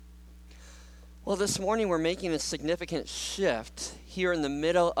Well, this morning we're making a significant shift here in the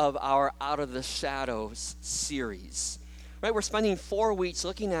middle of our Out of the Shadows series. Right? We're spending 4 weeks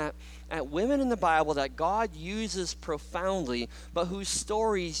looking at women in the Bible that God uses profoundly, but whose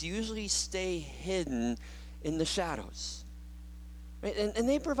stories usually stay hidden in the shadows. Right? And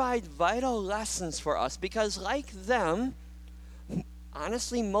they provide vital lessons for us because, like them,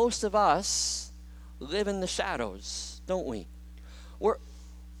 honestly, most of us live in the shadows, don't we?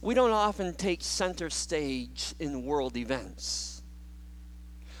 We don't often take center stage in world events.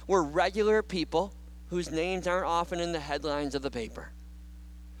 We're regular people whose names aren't often in the headlines of the paper.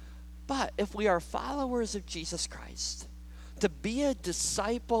 But if we are followers of Jesus Christ, to be a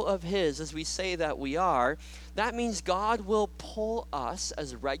disciple of His, as we say that we are, that means God will pull us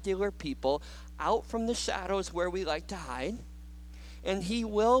as regular people out from the shadows where we like to hide, and He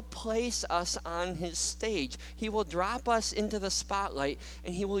will place us on His stage. He will drop us into the spotlight,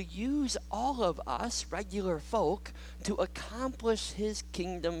 and He will use all of us, regular folk, to accomplish His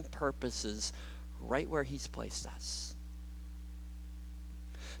kingdom purposes right where He's placed us.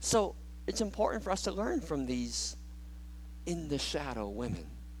 So it's important for us to learn from these in the shadow women,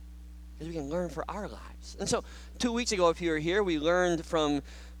 because we can learn for our lives. And so 2 weeks ago, if you were here, we learned from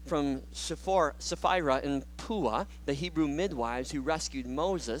Sapphira and Puah, the Hebrew midwives who rescued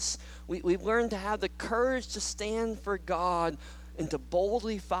Moses. We've learned to have the courage to stand for God and to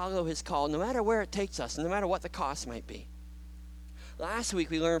boldly follow His call, no matter where it takes us, and no matter what the cost might be. Last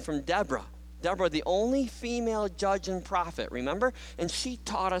week, we learned from Deborah, the only female judge and prophet, remember? And she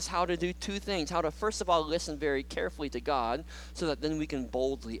taught us how to do 2 things. How to, first of all, listen very carefully to God so that then we can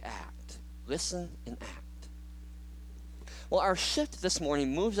boldly act. Listen and act. Well, our shift this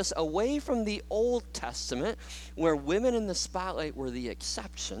morning moves us away from the Old Testament, where women in the spotlight were the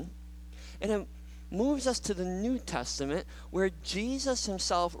exception, and it moves us to the New Testament, where Jesus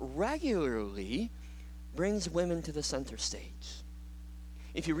Himself regularly brings women to the center stage.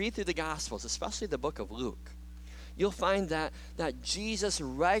 If you read through the Gospels, especially the book of Luke, you'll find that Jesus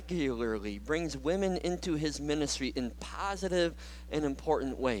regularly brings women into His ministry in positive and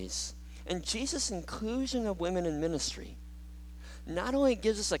important ways. And Jesus' inclusion of women in ministry not only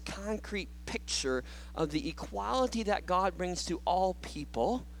gives us a concrete picture of the equality that God brings to all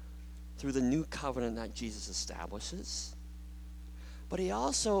people through the new covenant that Jesus establishes, but He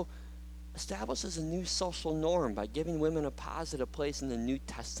also establishes a new social norm by giving women a positive place in the New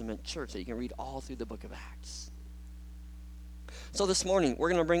Testament church that you can read all through the book of Acts. So this morning, we're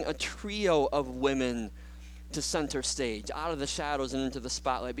going to bring a trio of women to center stage, out of the shadows and into the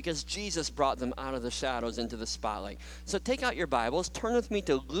spotlight, because Jesus brought them out of the shadows into the spotlight. So take out your Bibles, turn with me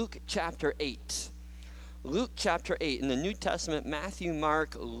to Luke chapter 8. Luke chapter 8 in the New Testament, Matthew,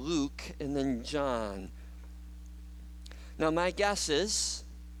 Mark, Luke, and then John. Now my guess is,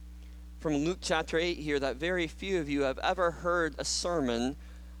 from Luke chapter 8 here, that very few of you have ever heard a sermon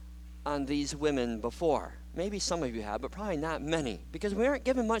on these women before. Maybe some of you have, but probably not many, because we aren't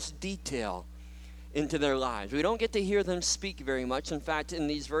given much detail into their lives. We don't get to hear them speak very much. In fact, in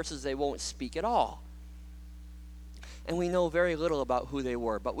these verses, they won't speak at all. And we know very little about who they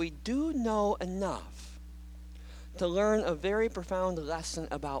were, but we do know enough to learn a very profound lesson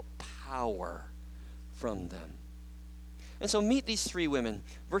about power from them. And so meet these 3 women,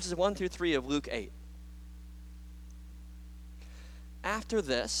 verses 1 through 3 of Luke 8. After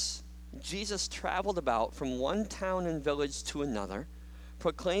this, Jesus traveled about from one town and village to another,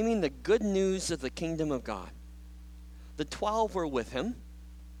 proclaiming the good news of the kingdom of God. The 12 were with Him,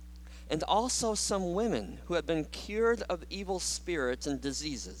 and also some women who had been cured of evil spirits and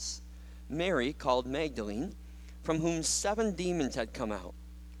diseases. Mary, called Magdalene, from whom 7 demons had come out.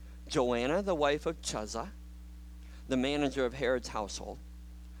 Joanna, the wife of Chuza, the manager of Herod's household.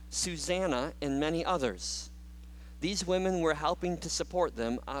 Susanna, and many others. These women were helping to support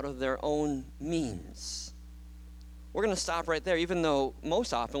them out of their own means. We're going to stop right there, even though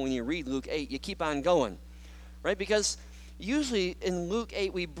most often when you read Luke 8, you keep on going, right? Because usually in Luke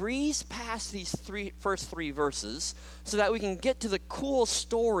 8, we breeze past these first three verses so that we can get to the cool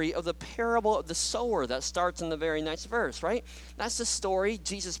story of the parable of the sower that starts in the very next verse, right? That's the story,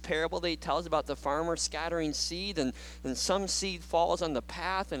 Jesus' parable that He tells about the farmer scattering seed, and some seed falls on the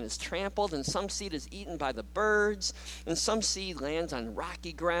path and is trampled, and some seed is eaten by the birds, and some seed lands on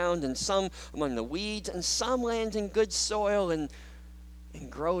rocky ground, and some among the weeds, and some lands in good soil and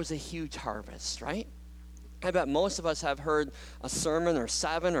grows a huge harvest, right? I bet most of us have heard a sermon or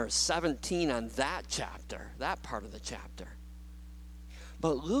 7 or 17 on that chapter, that part of the chapter.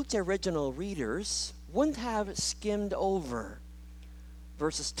 But Luke's original readers wouldn't have skimmed over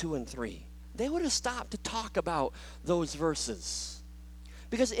verses 2 and 3. They would have stopped to talk about those verses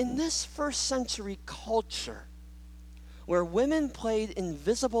Because in this first century culture, where women played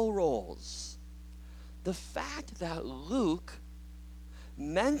invisible roles, the fact that Luke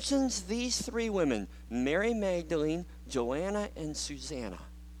mentions these three women, Mary Magdalene, Joanna, and Susanna,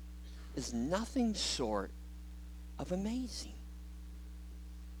 is nothing short of amazing.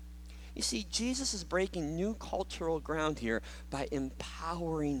 You see, Jesus is breaking new cultural ground here by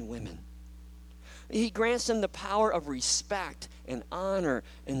empowering women. He grants them the power of respect and honor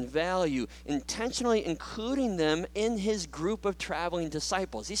and value, intentionally including them in his group of traveling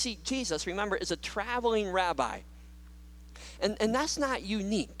disciples. You see, Jesus, remember, is a traveling rabbi. And that's not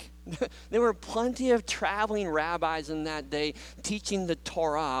unique. There were plenty of traveling rabbis in that day teaching the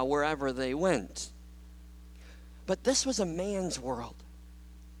Torah wherever they went. But this was a man's world,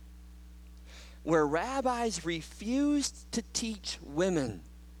 where rabbis refused to teach women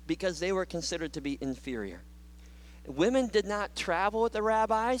because they were considered to be inferior. Women did not travel with the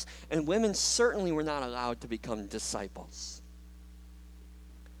rabbis, and women certainly were not allowed to become disciples.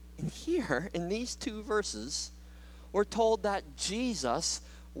 And here, in these two verses, we're told that Jesus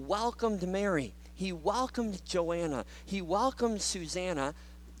welcomed Mary. He welcomed Joanna. He welcomed Susanna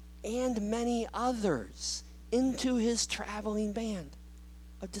and many others into his traveling band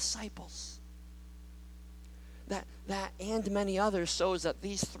of disciples. That and many others shows that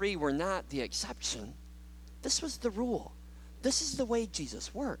these three were not the exception. This was the rule. This is the way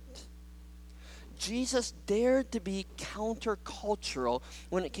Jesus worked. Jesus dared to be countercultural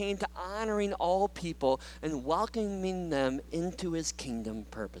when it came to honoring all people and welcoming them into his kingdom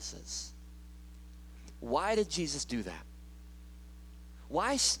purposes. Why did Jesus do that?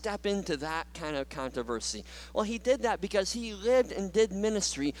 Why step into that kind of controversy? Well, he did that because he lived and did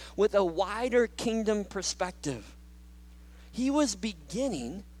ministry with a wider kingdom perspective. He was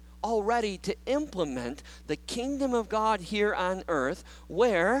beginning already to implement the kingdom of God here on earth,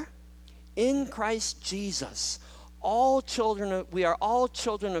 where in Christ Jesus, we are all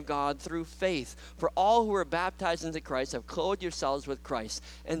children of God through faith. For all who are baptized into Christ have clothed yourselves with Christ.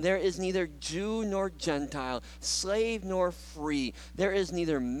 And there is neither Jew nor Gentile, slave nor free. There is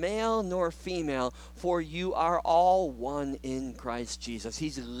neither male nor female, for you are all one in Christ Jesus.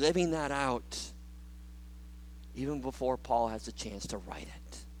 He's living that out even before Paul has a chance to write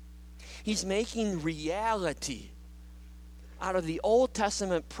it. He's making reality out of the Old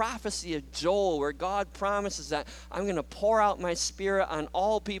Testament prophecy of Joel, where God promises that I'm going to pour out my spirit on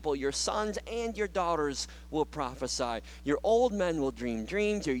all people. Your sons and your daughters will prophesy. Your old men will dream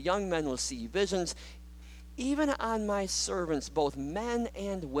dreams. Your young men will see visions. Even on my servants, both men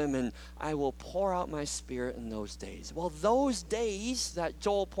and women, I will pour out my spirit in those days. Well, those days that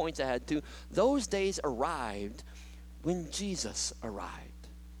Joel points ahead to, those days arrived when Jesus arrived.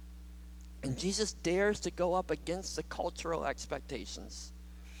 And Jesus dares to go up against the cultural expectations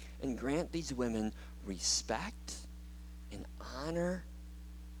and grant these women respect and honor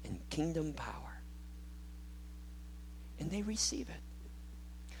and kingdom power. And they receive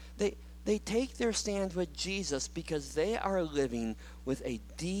it. They take their stand with Jesus because they are living with a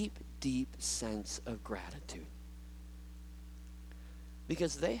deep, deep sense of gratitude.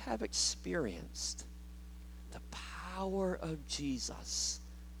 Because they have experienced the power of Jesus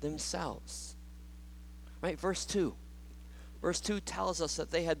themselves. Right? Verse 2. Verse 2 tells us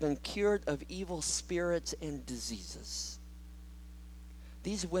that they had been cured of evil spirits and diseases.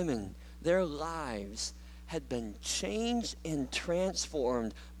 These women, their lives had been changed and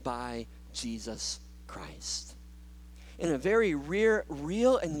transformed by Jesus Christ. In a very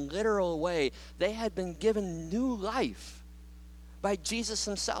real and literal way, they had been given new life by Jesus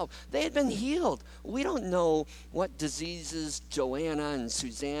himself. They had been healed. We don't know what diseases Joanna and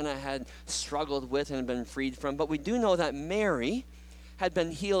Susanna had struggled with and been freed from, but we do know that Mary had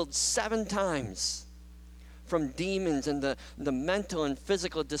been healed 7 times from demons and the mental and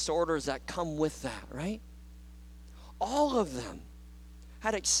physical disorders that come with that, right? All of them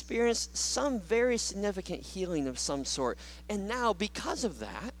had experienced some very significant healing of some sort. And now, because of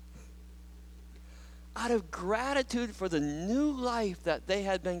that, out of gratitude for the new life that they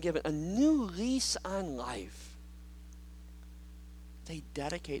had been given, a new lease on life, they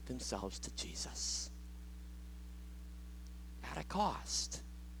dedicate themselves to Jesus. At a cost.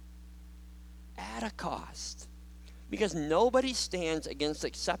 At a cost. Because nobody stands against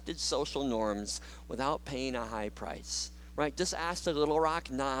accepted social norms without paying a high price. Right? Just ask the Little Rock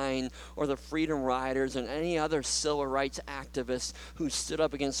Nine or the Freedom Riders and any other civil rights activists who stood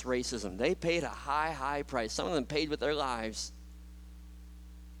up against racism. They paid a high, high price. Some of them paid with their lives.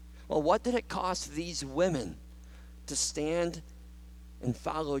 Well, what did it cost these women to stand and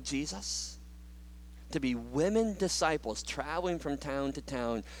follow Jesus? to be women disciples traveling from town to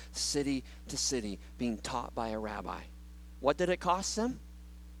town, city to city, being taught by a rabbi. What did it cost them?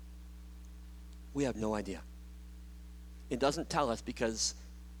 We have no idea. It doesn't tell us because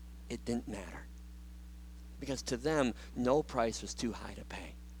it didn't matter. Because to them, no price was too high to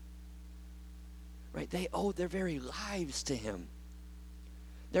pay. Right? They owed their very lives to him.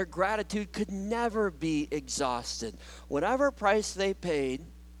 Their gratitude could never be exhausted. Whatever price they paid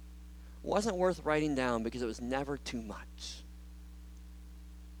wasn't worth writing down because it was never too much.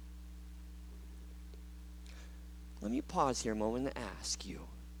 Let me pause here a moment and ask you,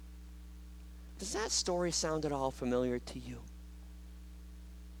 does that story sound at all familiar to you?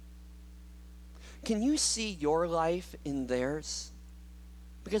 Can you see your life in theirs?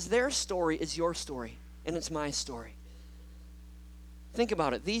 Because their story is your story, and it's my story. Think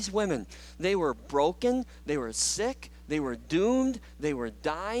about it. These women, they were broken, they were sick, they were doomed, they were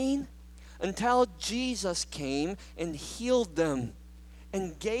dying, until Jesus came and healed them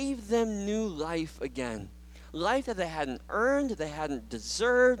and gave them new life again. Life that they hadn't earned, they hadn't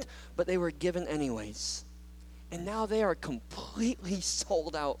deserved, but they were given anyways. And now they are completely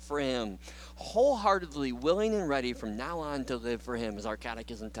sold out for him, wholeheartedly willing and ready from now on to live for him, as our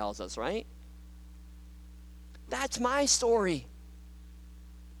catechism tells us, right? That's my story.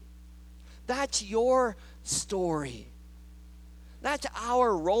 That's your story. That's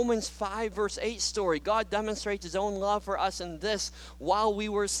our Romans 5 verse 8 story. God demonstrates his own love for us in this: while we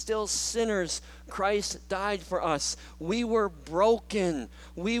were still sinners, Christ died for us. We were broken.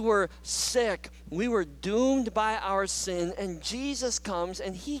 We were sick. We were doomed by our sin. And Jesus comes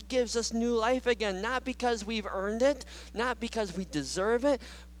and he gives us new life again. Not because we've earned it, not because we deserve it,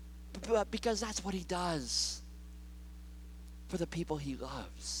 but because that's what he does for the people he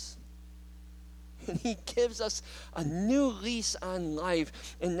loves. And he gives us a new lease on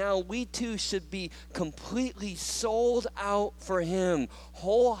life. And now we too should be completely sold out for him,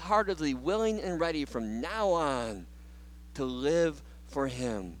 wholeheartedly willing and ready from now on to live for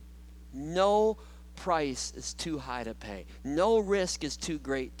him. No price is too high to pay. No risk is too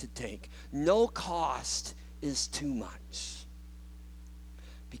great to take. No cost is too much.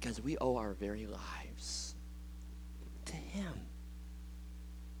 Because we owe our very lives to him.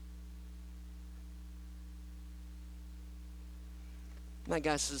 My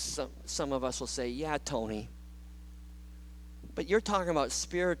guess is some of us will say, yeah, Tony, but you're talking about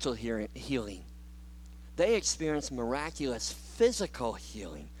spiritual healing. They experienced miraculous physical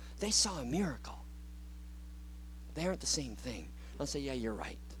healing. They saw a miracle. They aren't the same thing. I'll say, yeah, you're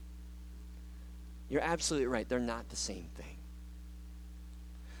right. You're absolutely right. They're not the same thing.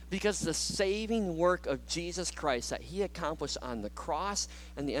 Because the saving work of Jesus Christ that he accomplished on the cross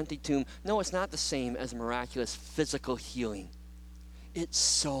and the empty tomb, no, it's not the same as miraculous physical healing. It's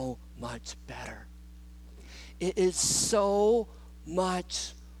so much better. It is so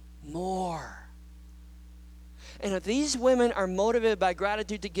much more. And if these women are motivated by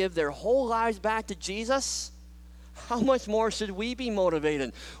gratitude to give their whole lives back to Jesus, how much more should we be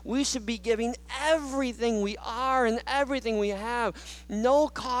motivated? We should be giving everything we are and everything we have. No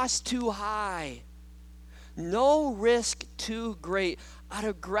cost too high. No risk too great. Out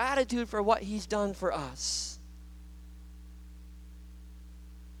of gratitude for what he's done for us.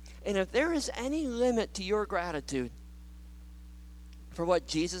 And if there is any limit to your gratitude for what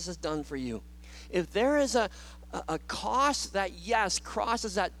Jesus has done for you, if there is a cost that, yes,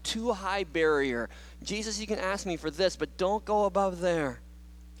 crosses that too high barrier, Jesus, you can ask me for this, but don't go above there.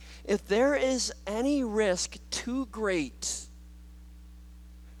 If there is any risk too great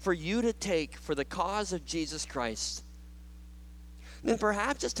for you to take for the cause of Jesus Christ, then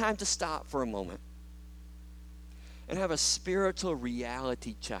perhaps it's time to stop for a moment and have a spiritual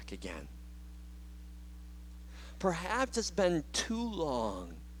reality check again. Perhaps it's been too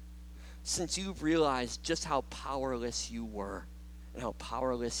long since you've realized just how powerless you were and how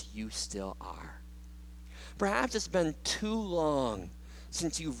powerless you still are. Perhaps it's been too long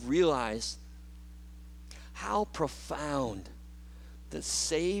since you've realized how profound the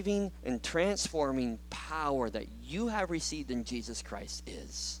saving and transforming power that you have received in Jesus Christ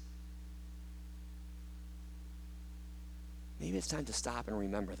is. Maybe it's time to stop and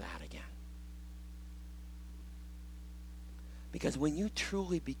remember that again. Because when you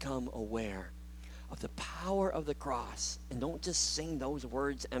truly become aware of the power of the cross, and don't just sing those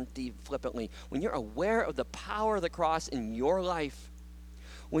words empty, flippantly, when you're aware of the power of the cross in your life,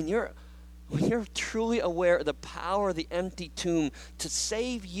 when you're truly aware of the power of the empty tomb to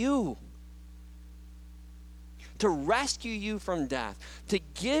save you, to rescue you from death, to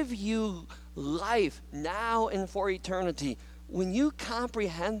give you life now and for eternity, When you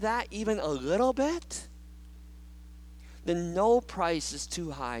comprehend that even a little bit, then no price is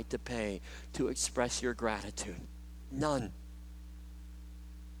too high to pay to express your gratitude. None.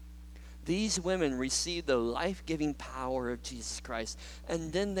 These women received the life-giving power of Jesus Christ,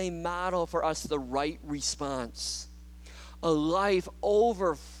 and then they model for us the right response. A life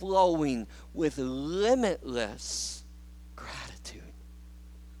overflowing with limitless gratitude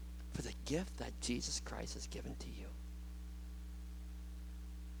for the gift that Jesus Christ has given to you.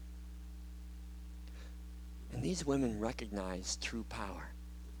 And these women recognized true power.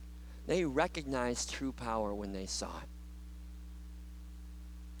 They recognized true power when they saw it,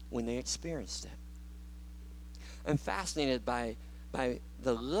 when they experienced it. I'm fascinated by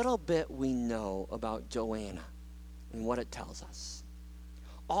the little bit we know about Joanna and what it tells us.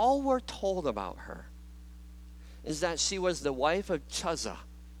 All we're told about her is that she was the wife of Chuza,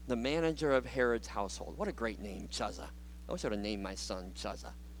 the manager of Herod's household. What a great name, Chuza. I wish I would have named my son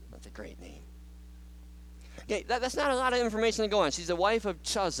Chuza. That's a great name. Okay, that's not a lot of information to go on. She's the wife of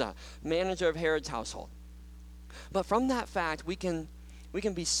Chuza, manager of Herod's household. But from that fact, we can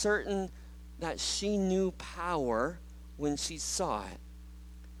be certain that she knew power when she saw it,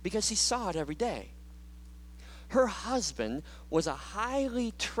 because she saw it every day. Her husband was a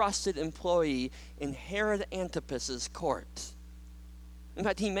highly trusted employee in Herod Antipas's court. In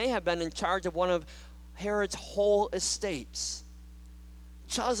fact, he may have been in charge of one of Herod's whole estates.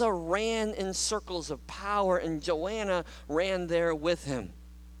 Chuza ran in circles of power, and Joanna ran there with him.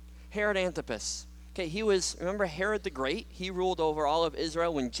 Herod Antipas. Okay, remember Herod the Great? He ruled over all of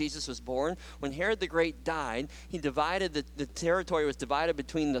Israel when Jesus was born. When Herod the Great died, he divided, the territory was divided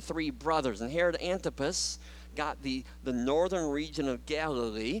between the three brothers. And Herod Antipas got the northern region of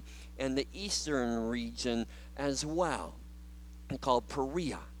Galilee and the eastern region as well, called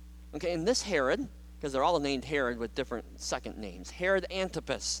Perea. Okay, and this Herod, because they're all named Herod with different second names, Herod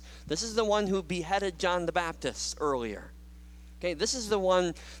Antipas. This is the one who beheaded John the Baptist earlier. Okay, this is the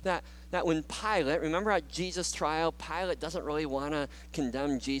one that when Pilate, remember at Jesus' trial, Pilate doesn't really want to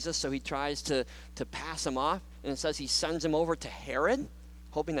condemn Jesus, so he tries to pass him off, and it says he sends him over to Herod,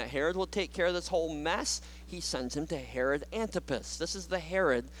 hoping that Herod will take care of this whole mess. He sends him to Herod Antipas. This is the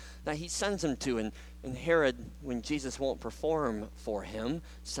Herod that he sends him to, and Herod, when Jesus won't perform for him,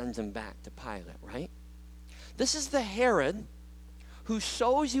 sends him back to Pilate, right? This is the Herod who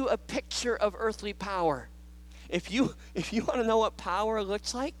shows you a picture of earthly power. If you want to know what power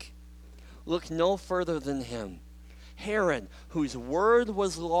looks like, look no further than him. Herod, whose word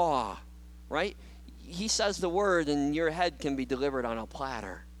was law, right? He says the word and your head can be delivered on a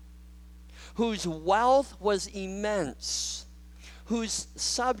platter. Whose wealth was immense. Whose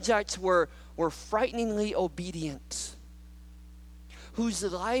subjects were frighteningly obedient. Whose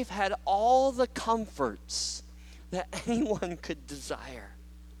life had all the comforts that anyone could desire.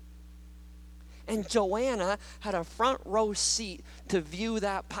 And Joanna had a front row seat to view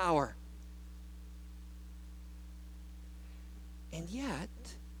that power. And yet,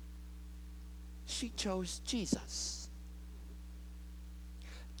 she chose Jesus.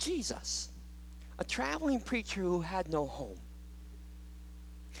 Jesus, a traveling preacher who had no home.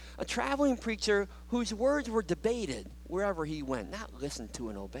 A traveling preacher whose words were debated wherever he went, not listened to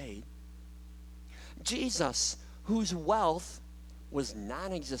and obeyed. Jesus, whose wealth was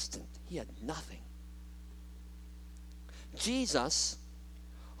non-existent. He had nothing. Jesus,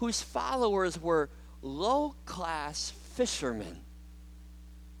 whose followers were low-class fishermen.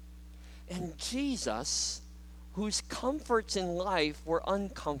 And Jesus, whose comforts in life were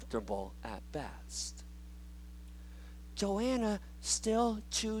uncomfortable at best. Joanna still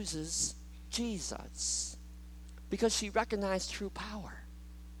chooses Jesus because she recognized true power.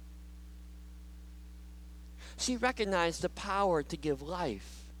 She recognized the power to give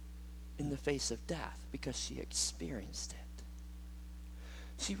life in the face of death because she experienced it.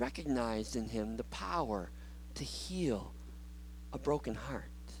 She recognized in him the power to heal a broken heart.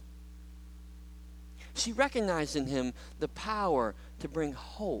 She recognized in him the power to bring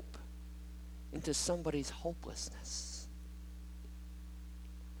hope into somebody's hopelessness.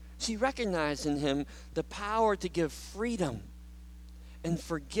 She recognized in him the power to give freedom and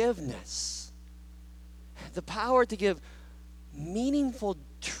forgiveness, the power to give meaningful,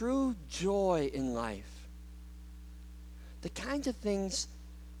 true joy in life. The kinds of things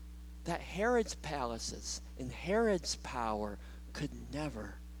that Herod's palaces and Herod's power could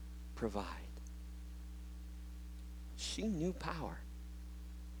never provide. She knew power.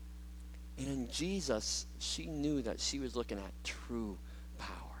 And in Jesus, she knew that she was looking at true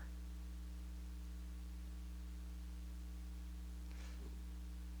power.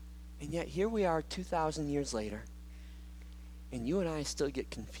 And yet here we are 2,000 years later, And you and I still get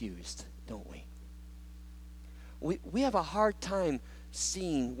confused, don't we? We have a hard time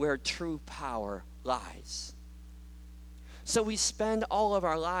seeing where true power lies. So we spend all of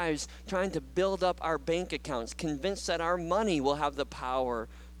our lives trying to build up our bank accounts, convinced that our money will have the power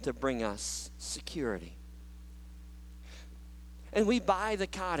to bring us security. And we buy the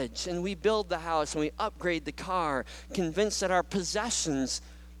cottage, and we build the house, and we upgrade the car, convinced that our possessions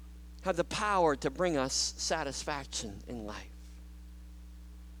have the power to bring us satisfaction in life.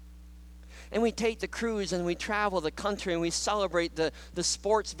 And we take the cruise, and we travel the country, and we celebrate the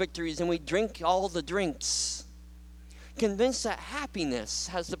sports victories, and we drink all the drinks, convinced that happiness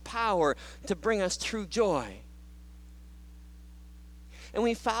has the power to bring us true joy. And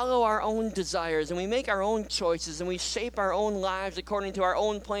we follow our own desires, and we make our own choices, and we shape our own lives according to our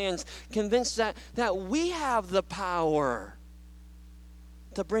own plans, convinced that we have the power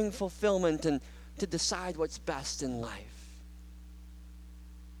to bring fulfillment and to decide what's best in life.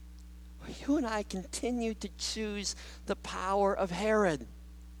 You and I continue to choose the power of Herod.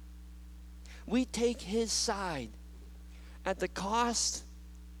 We take his side at the cost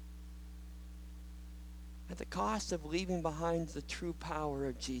of leaving behind the true power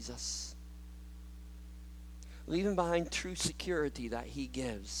of Jesus. Leaving behind true security that he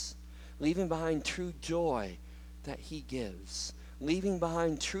gives. Leaving behind true joy that he gives. Leaving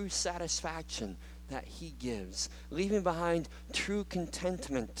behind true satisfaction that he gives. Leaving behind true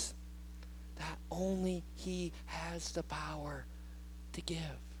contentment that only he has the power to give.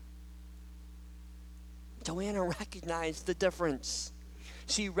 Joanna recognized the difference.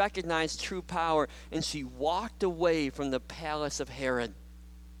 She recognized true power, and she walked away from the palace of Herod.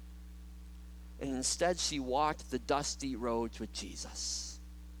 And instead, she walked the dusty roads with Jesus.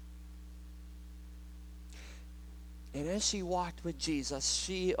 And as she walked with Jesus,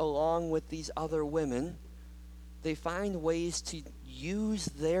 she, along with these other women, they find ways to use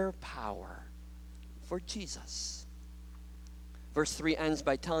their power for Jesus. Verse 3 ends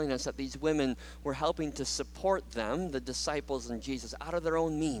by telling us that these women were helping to support them, the disciples and Jesus, out of their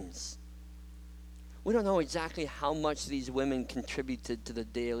own means. We don't know exactly how much these women contributed to the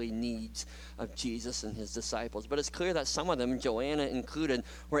daily needs of Jesus and his disciples, but it's clear that some of them, Joanna included,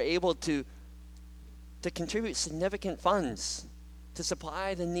 were able to contribute significant funds to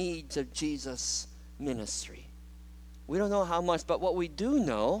supply the needs of Jesus' ministry. We don't know how much, but what we do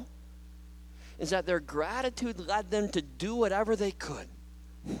know is that their gratitude led them to do whatever they could.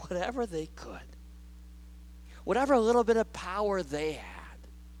 Whatever they could. Whatever little bit of power they had,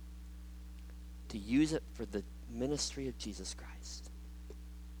 to use it for the ministry of Jesus Christ.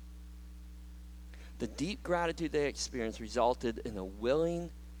 The deep gratitude they experienced resulted in a willing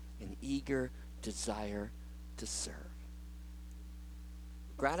and eager desire to serve.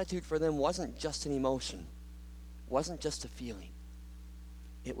 Gratitude for them wasn't just an emotion, wasn't just a feeling.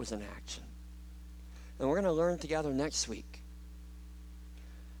 It was an action. And we're going to learn together next week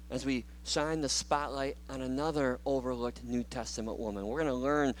as we shine the spotlight on another overlooked New Testament woman. We're going to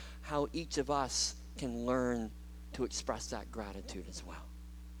learn how each of us can learn to express that gratitude as well.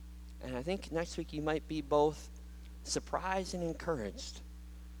 And I think next week you might be both surprised and encouraged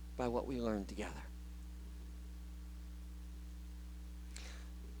by what we learned together.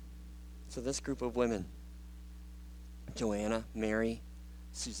 So this group of women, Joanna, Mary,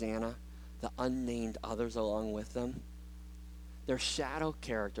 Susanna, the unnamed others along with them, they're shadow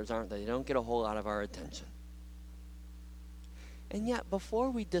characters, aren't they? They don't get a whole lot of our attention. And yet, before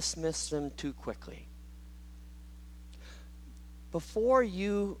we dismiss them too quickly, before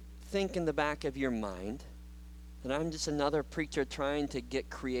you think in the back of your mind that I'm just another preacher trying to get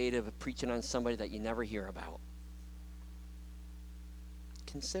creative at preaching on somebody that you never hear about,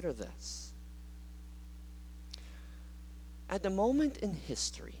 consider this. At the moment in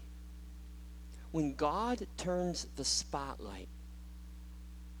history when God turns the spotlight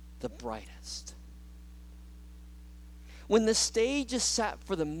the brightest, when the stage is set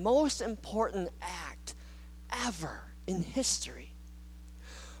for the most important act ever in history,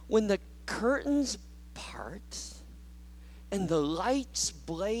 when the curtains part and the lights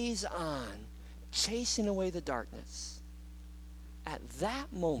blaze on, chasing away the darkness, at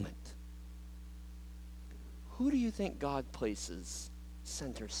that moment, who do you think God places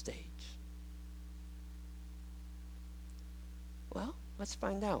center stage? Well, let's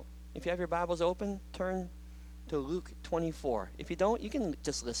find out. If you have your Bibles open, turn to Luke 24. If you don't, you can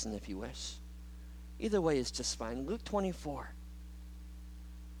just listen if you wish. Either way is just fine. Luke 24.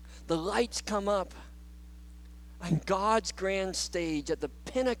 The lights come up on God's grand stage at the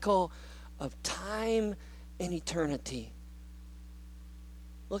pinnacle of time and eternity.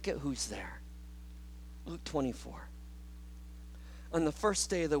 Look at who's there. Luke 24. on the first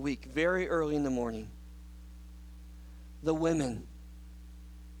day of the week, very early in the morning, the women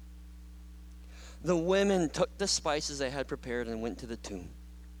took the spices they had prepared and went to the tomb.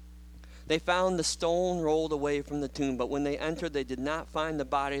 They found the stone rolled away from the tomb, but when they entered, they did not find the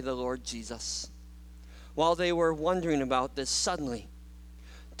body of the Lord Jesus. While they were wondering about this, suddenly,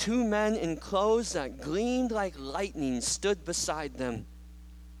 two men in clothes that gleamed like lightning stood beside them.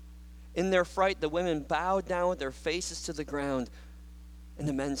 In their fright, the women bowed down with their faces to the ground, and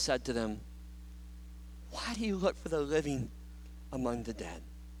the men said to them, "Why do you look for the living among the dead?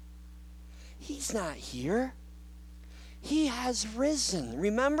 He's not here. He has risen.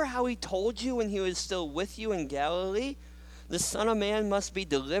 Remember how he told you when he was still with you in Galilee? The Son of Man must be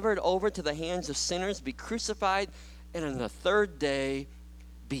delivered over to the hands of sinners, be crucified, and on the third day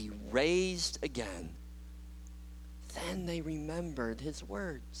be raised again." Then they remembered his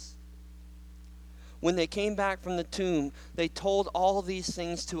words. When they came back from the tomb, they told all these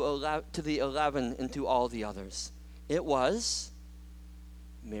things to the 11 and to all the others. It was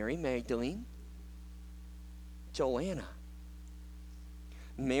Mary Magdalene, Joanna,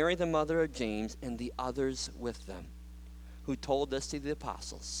 Mary the mother of James, and the others with them, who told this to the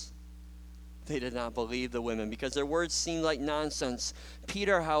apostles. They did not believe the women because their words seemed like nonsense.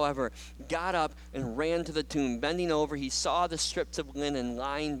 Peter, however, got up and ran to the tomb. Bending over, he saw the strips of linen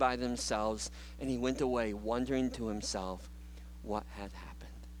lying by themselves, and he went away, wondering to himself what had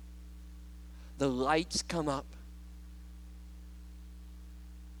happened. The lights come up,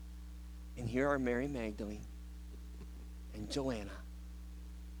 and here are Mary Magdalene and Joanna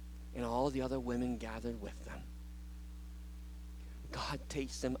and all the other women gathered with them. God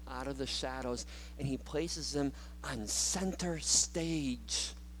takes them out of the shadows and he places them on center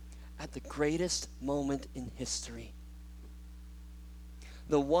stage at the greatest moment in history.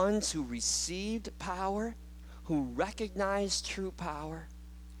 The ones who received power, who recognized true power,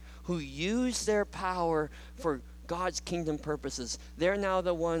 who used their power for God's kingdom purposes, they're now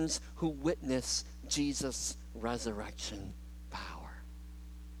the ones who witness Jesus' resurrection power.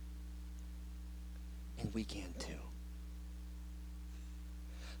 And we can too.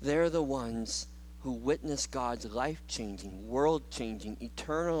 They're the ones who witness God's life-changing, world-changing,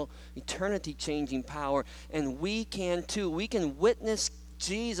 eternity-changing power. And we can too. We can witness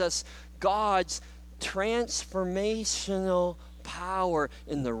Jesus, God's transformational power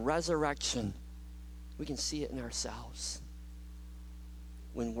in the resurrection. We can see it in ourselves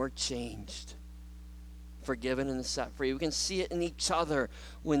when we're changed, forgiven and set free. We can see it in each other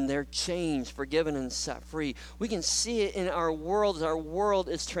when they're changed, forgiven and set free. We can see it in our world as our world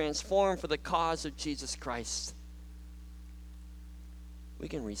is transformed for the cause of Jesus Christ. We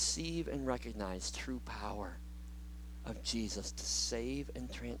can receive and recognize true power of Jesus to save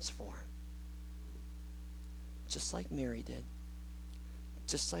and transform. Just like Mary did.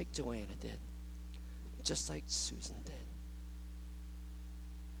 Just like Joanna did. Just like Susan did.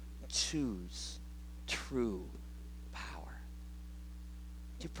 Choose true power.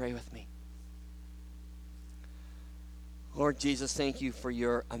 Would you pray with me? Lord Jesus, thank you for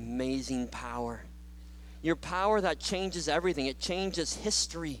your amazing power. Your power that changes everything. It changes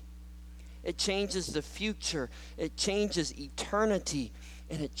history. It changes the future. It changes eternity.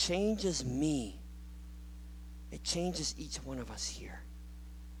 And it changes me. It changes each one of us here.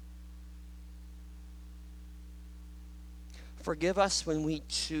 Forgive us when we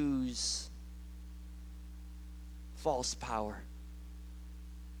choose false power.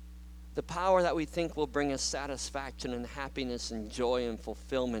 The power that we think will bring us satisfaction and happiness and joy and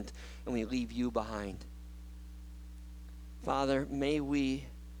fulfillment, and we leave you behind. Father, may we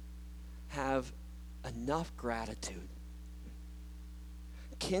have enough gratitude.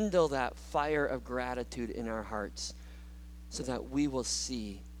 Kindle that fire of gratitude in our hearts so that we will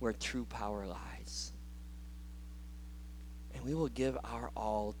see where true power lies. And we will give our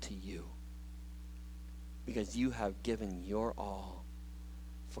all to you, because you have given your all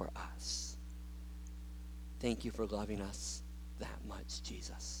for us. Thank you for loving us that much,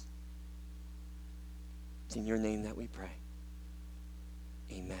 Jesus. It's in your name that we pray.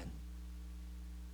 Amen.